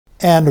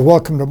And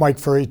welcome to Mike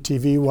Ferry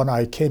TV. When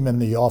I came in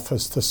the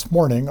office this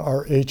morning, our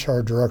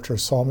HR director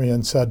saw me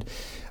and said,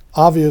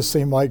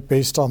 obviously, Mike,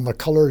 based on the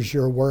colors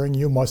you're wearing,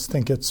 you must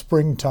think it's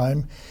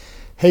springtime.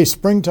 Hey,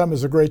 springtime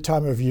is a great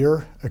time of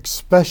year,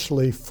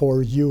 especially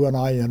for you and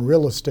I in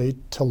real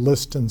estate to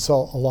list and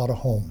sell a lot of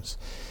homes.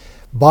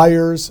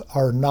 Buyers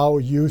are now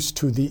used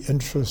to the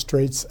interest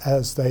rates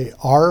as they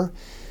are.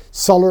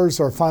 Sellers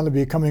are finally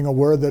becoming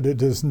aware that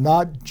it is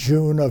not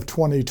June of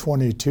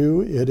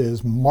 2022, it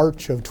is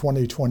March of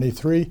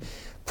 2023.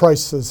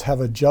 Prices have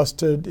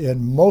adjusted,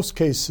 in most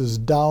cases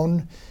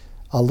down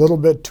a little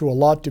bit to a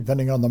lot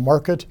depending on the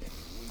market.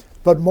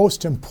 But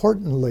most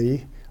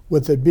importantly,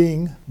 with it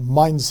being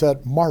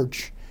Mindset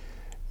March,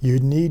 you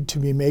need to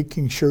be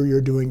making sure you're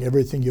doing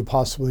everything you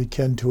possibly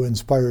can to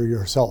inspire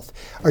yourself.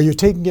 Are you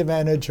taking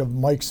advantage of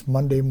Mike's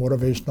Monday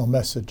motivational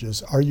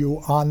messages? Are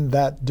you on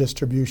that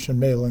distribution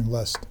mailing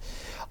list?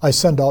 I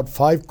send out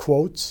 5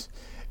 quotes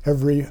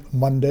every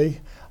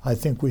Monday. I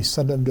think we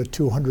send them to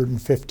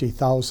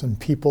 250,000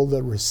 people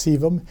that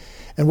receive them.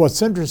 And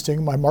what's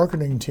interesting, my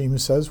marketing team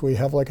says we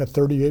have like a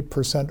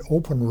 38%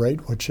 open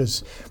rate, which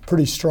is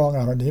pretty strong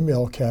on an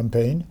email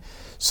campaign.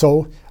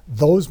 So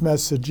those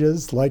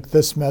messages, like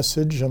this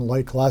message and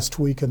like last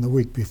week and the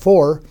week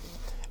before,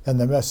 and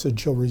the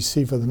message you'll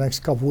receive for the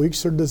next couple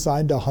weeks, are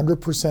designed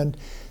 100%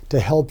 to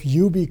help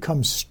you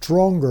become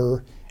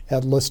stronger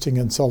at listing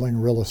and selling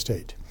real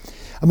estate.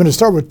 I'm going to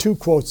start with 2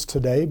 quotes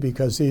today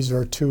because these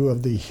are 2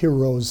 of the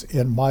heroes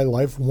in my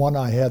life. One,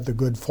 I had the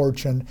good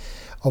fortune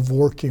of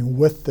working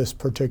with this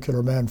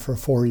particular man for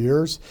 4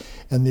 years,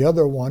 and the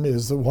other one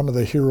is one of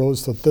the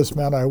heroes that this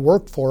man I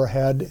worked for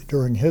had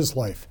during his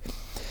life.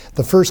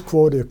 The first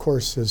quote, of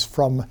course, is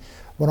from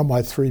one of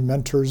my 3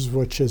 mentors,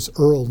 which is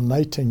Earl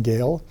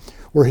Nightingale,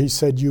 where he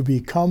said, "You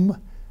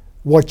become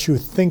what you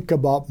think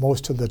about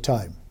most of the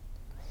time."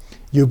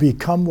 You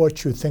become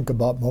what you think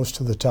about most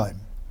of the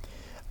time.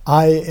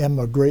 I am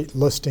a great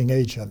listing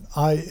agent.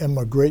 I am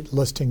a great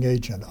listing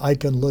agent. I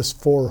can list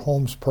 4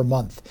 homes per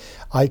month.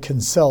 I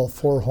can sell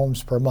 4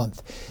 homes per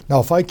month.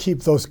 Now, if I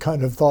keep those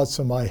kind of thoughts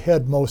in my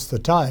head most of the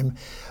time,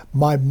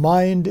 my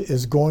mind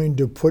is going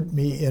to put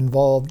me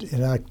involved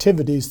in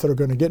activities that are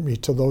going to get me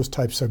to those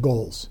types of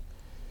goals.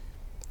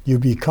 You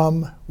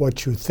become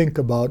what you think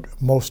about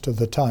most of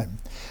the time.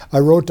 I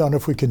wrote down,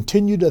 if we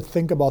continue to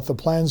think about the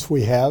plans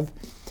we have,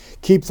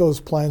 keep those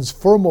plans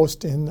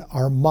foremost in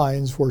our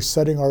minds, we're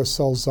setting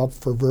ourselves up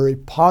for very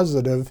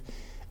positive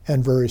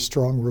and very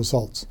strong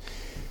results.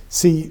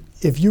 See,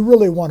 if you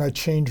really want to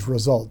change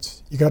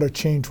results, you got to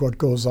change what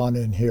goes on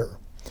in here.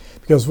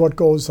 Because what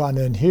goes on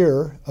in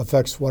here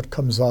affects what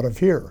comes out of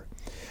here.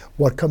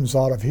 What comes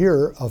out of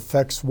here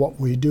affects what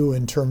we do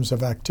in terms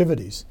of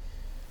activities.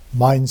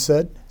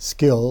 Mindset,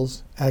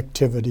 skills,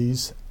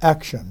 activities,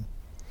 action.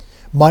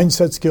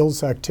 Mindset,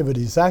 skills,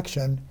 activities,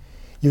 action.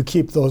 You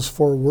keep those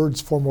 4 words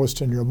foremost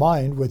in your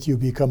mind, with you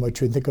become what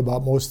you think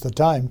about most of the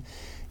time.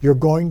 You're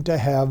going to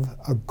have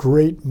a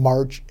great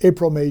March,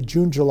 April, May,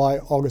 June, July,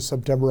 August,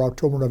 September,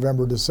 October,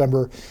 November,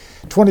 December,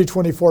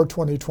 2024,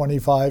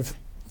 2025,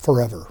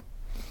 forever.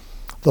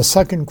 The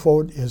second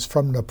quote is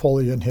from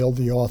Napoleon Hill,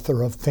 the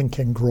author of Think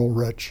and Grow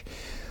Rich.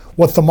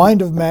 What the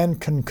mind of man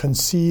can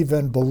conceive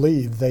and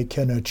believe, they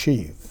can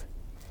achieve.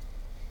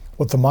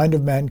 What the mind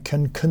of man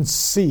can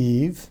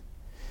conceive,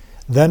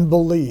 then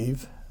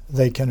believe,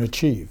 they can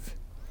achieve.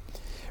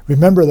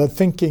 Remember that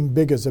thinking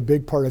big is a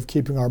big part of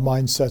keeping our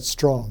mindset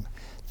strong.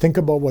 Think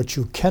about what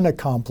you can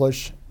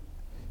accomplish.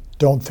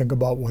 Don't think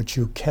about what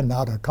you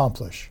cannot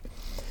accomplish.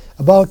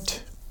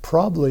 About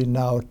probably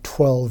now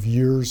 12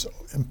 years,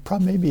 and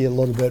probably maybe a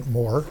little bit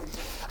more,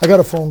 I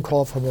got a phone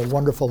call from a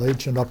wonderful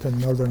agent up in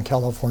Northern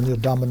California,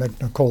 Dominic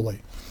Nicoli.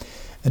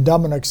 And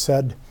Dominic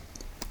said,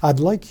 "I'd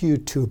like you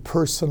to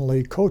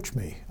personally coach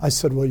me." I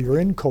said, "Well, you're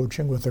in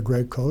coaching with a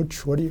great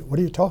coach. What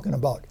are you talking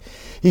about?"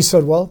 He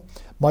said, "Well,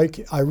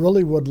 Mike, I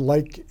really would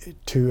like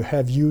to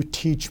have you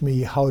teach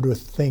me how to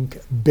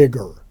think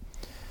bigger."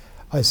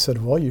 I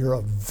said, "Well, you're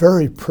a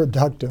very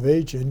productive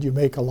agent. You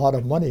make a lot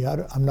of money.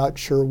 I'm not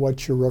sure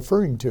what you're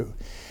referring to."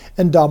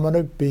 And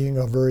Dominic, being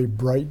a very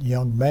bright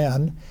young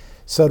man,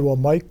 said, "Well,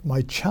 Mike,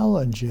 my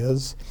challenge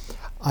is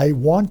I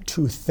want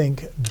to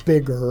think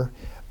bigger,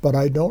 but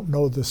I don't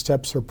know the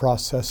steps or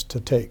process to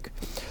take."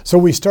 So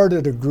we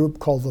started a group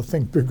called the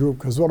Think Big Group,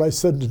 because what I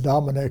said to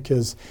Dominic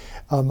is,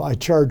 I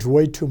charge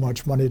way too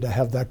much money to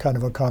have that kind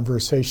of a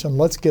conversation.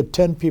 Let's get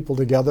 10 people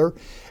together,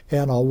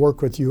 and I'll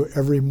work with you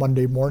every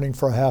Monday morning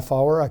for a half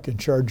hour. I can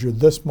charge you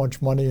this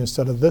much money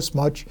instead of this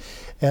much,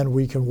 and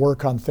we can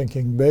work on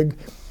thinking big.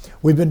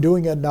 We've been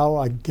doing it now,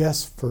 I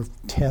guess, for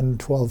 10,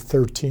 12,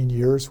 13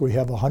 years. We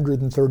have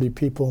 130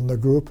 people in the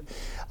group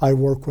I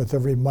work with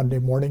every Monday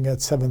morning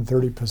at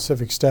 7:30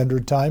 Pacific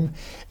Standard Time.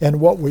 And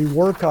what we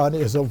work on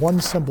is a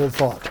one simple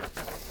thought.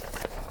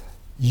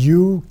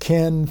 You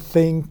can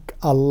think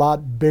a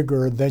lot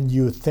bigger than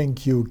you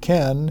think you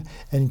can,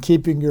 and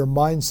keeping your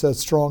mindset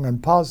strong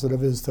and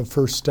positive is the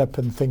first step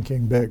in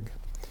thinking big.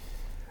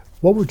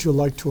 What would you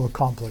like to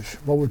accomplish?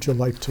 What would you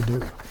like to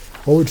do?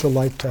 What would you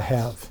like to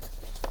have?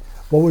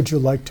 What would you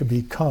like to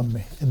become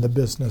in the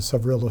business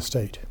of real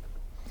estate?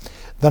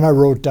 Then I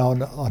wrote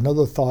down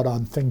another thought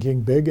on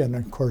thinking big and,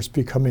 of course,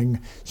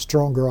 becoming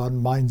stronger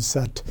on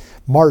mindset.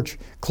 March,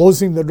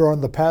 closing the door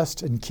on the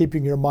past and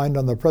keeping your mind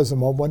on the present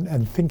moment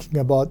and thinking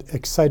about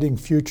exciting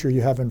future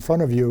you have in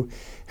front of you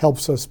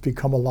helps us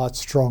become a lot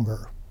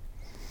stronger.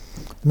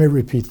 Let me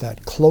repeat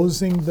that.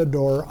 Closing the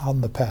door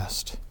on the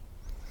past,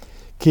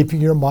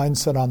 keeping your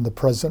mindset on the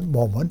present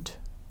moment.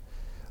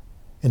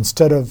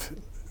 Instead of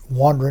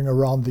wandering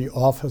around the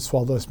office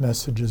while this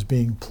message is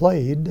being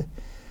played,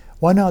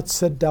 why not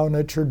sit down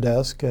at your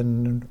desk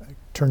and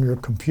turn your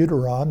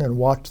computer on and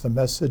watch the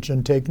message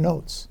and take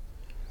notes?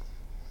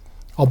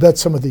 I'll bet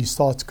some of these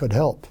thoughts could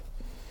help.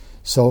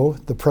 So,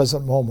 the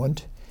present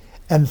moment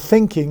and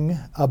thinking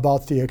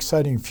about the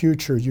exciting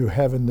future you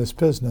have in this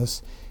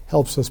business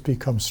helps us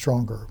become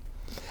stronger.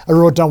 I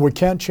wrote down we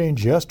can't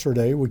change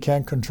yesterday, we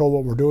can't control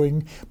what we're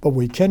doing, but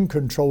we can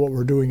control what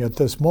we're doing at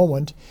this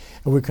moment,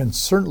 and we can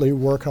certainly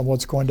work on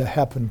what's going to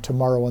happen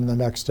tomorrow and the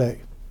next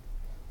day.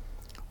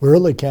 We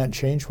really can't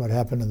change what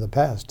happened in the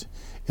past.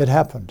 It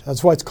happened.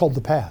 That's why it's called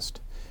the past.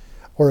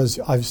 Or as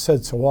I've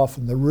said so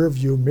often, the rear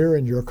view mirror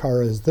in your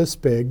car is this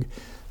big,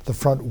 the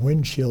front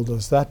windshield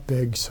is that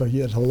big, so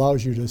it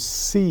allows you to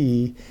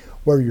see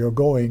where you're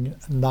going,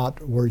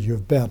 not where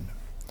you've been.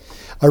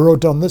 I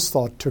wrote down this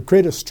thought: to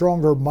create a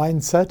stronger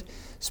mindset,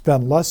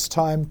 spend less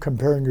time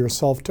comparing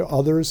yourself to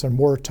others and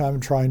more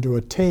time trying to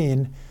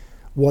attain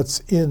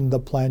what's in the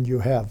plan you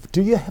have.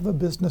 Do you have a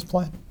business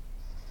plan?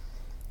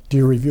 Do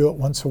you review it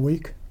once a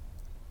week?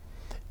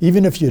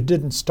 Even if you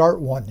didn't start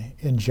one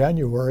in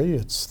January,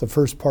 it's the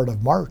first part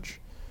of March.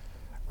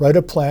 Write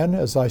a plan,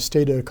 as I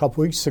stated a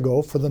couple weeks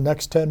ago, for the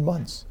next 10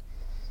 months.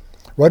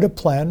 Write a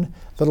plan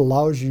that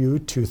allows you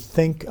to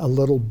think a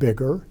little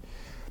bigger,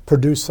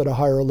 produce at a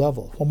higher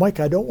level. Well, Mike,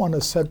 I don't want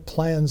to set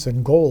plans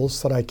and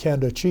goals that I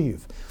can't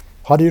achieve.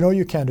 How do you know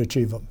you can't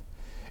achieve them?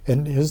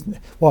 And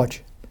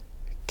watch,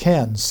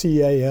 can,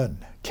 C-A-N,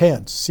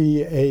 can't,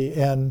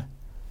 C-A-N-T.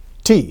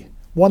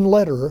 One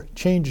letter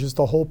changes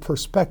the whole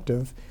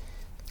perspective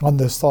on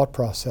this thought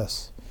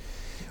process.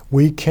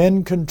 We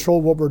can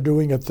control what we're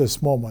doing at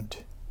this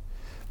moment,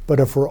 but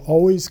if we're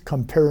always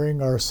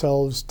comparing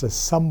ourselves to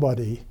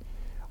somebody,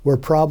 we're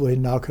probably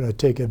not going to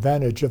take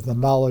advantage of the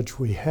knowledge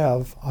we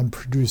have on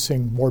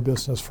producing more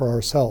business for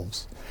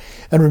ourselves.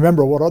 And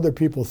remember, what other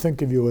people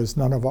think of you is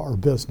none of our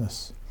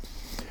business.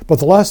 But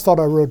the last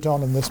thought I wrote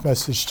down in this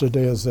message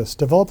today is this: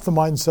 develop the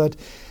mindset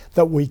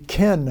that we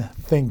can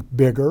think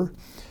bigger,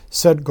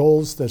 set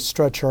goals that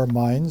stretch our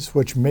minds,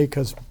 which make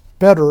us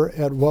better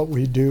at what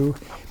we do,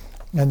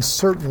 and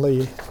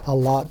certainly a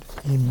lot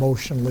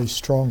emotionally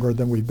stronger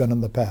than we've been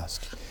in the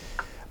past.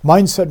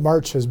 Mindset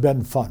March has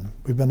been fun.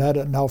 We've been at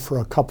it now for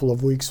a couple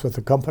of weeks with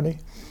the company.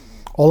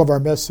 All of our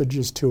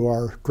messages to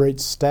our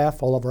great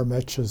staff, all of our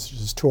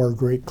messages to our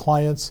great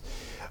clients,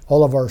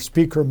 all of our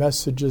speaker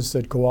messages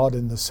that go out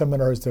in the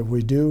seminars that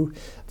we do,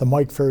 the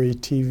Mike Ferry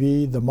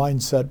TV, the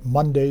Mindset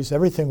Mondays,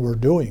 everything we're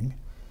doing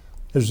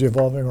is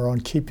revolving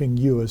around keeping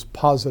you as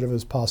positive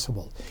as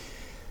possible.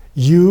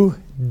 You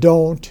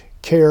don't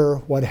care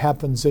what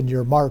happens in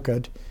your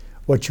market.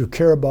 What you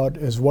care about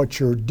is what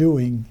you're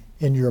doing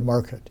in your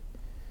market.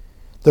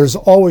 There's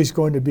always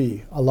going to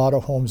be a lot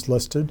of homes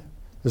listed.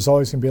 There's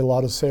always going to be a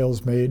lot of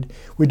sales made.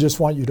 We just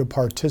want you to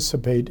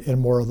participate in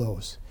more of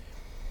those.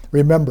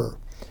 Remember,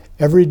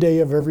 every day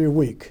of every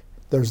week,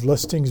 there's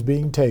listings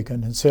being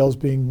taken and sales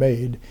being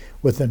made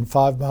within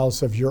 5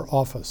 miles of your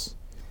office.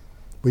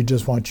 We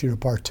just want you to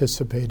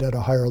participate at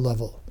a higher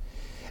level.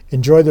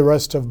 Enjoy the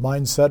rest of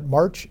Mindset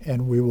March,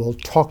 and we will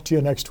talk to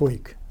you next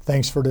week.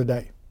 Thanks for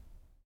today.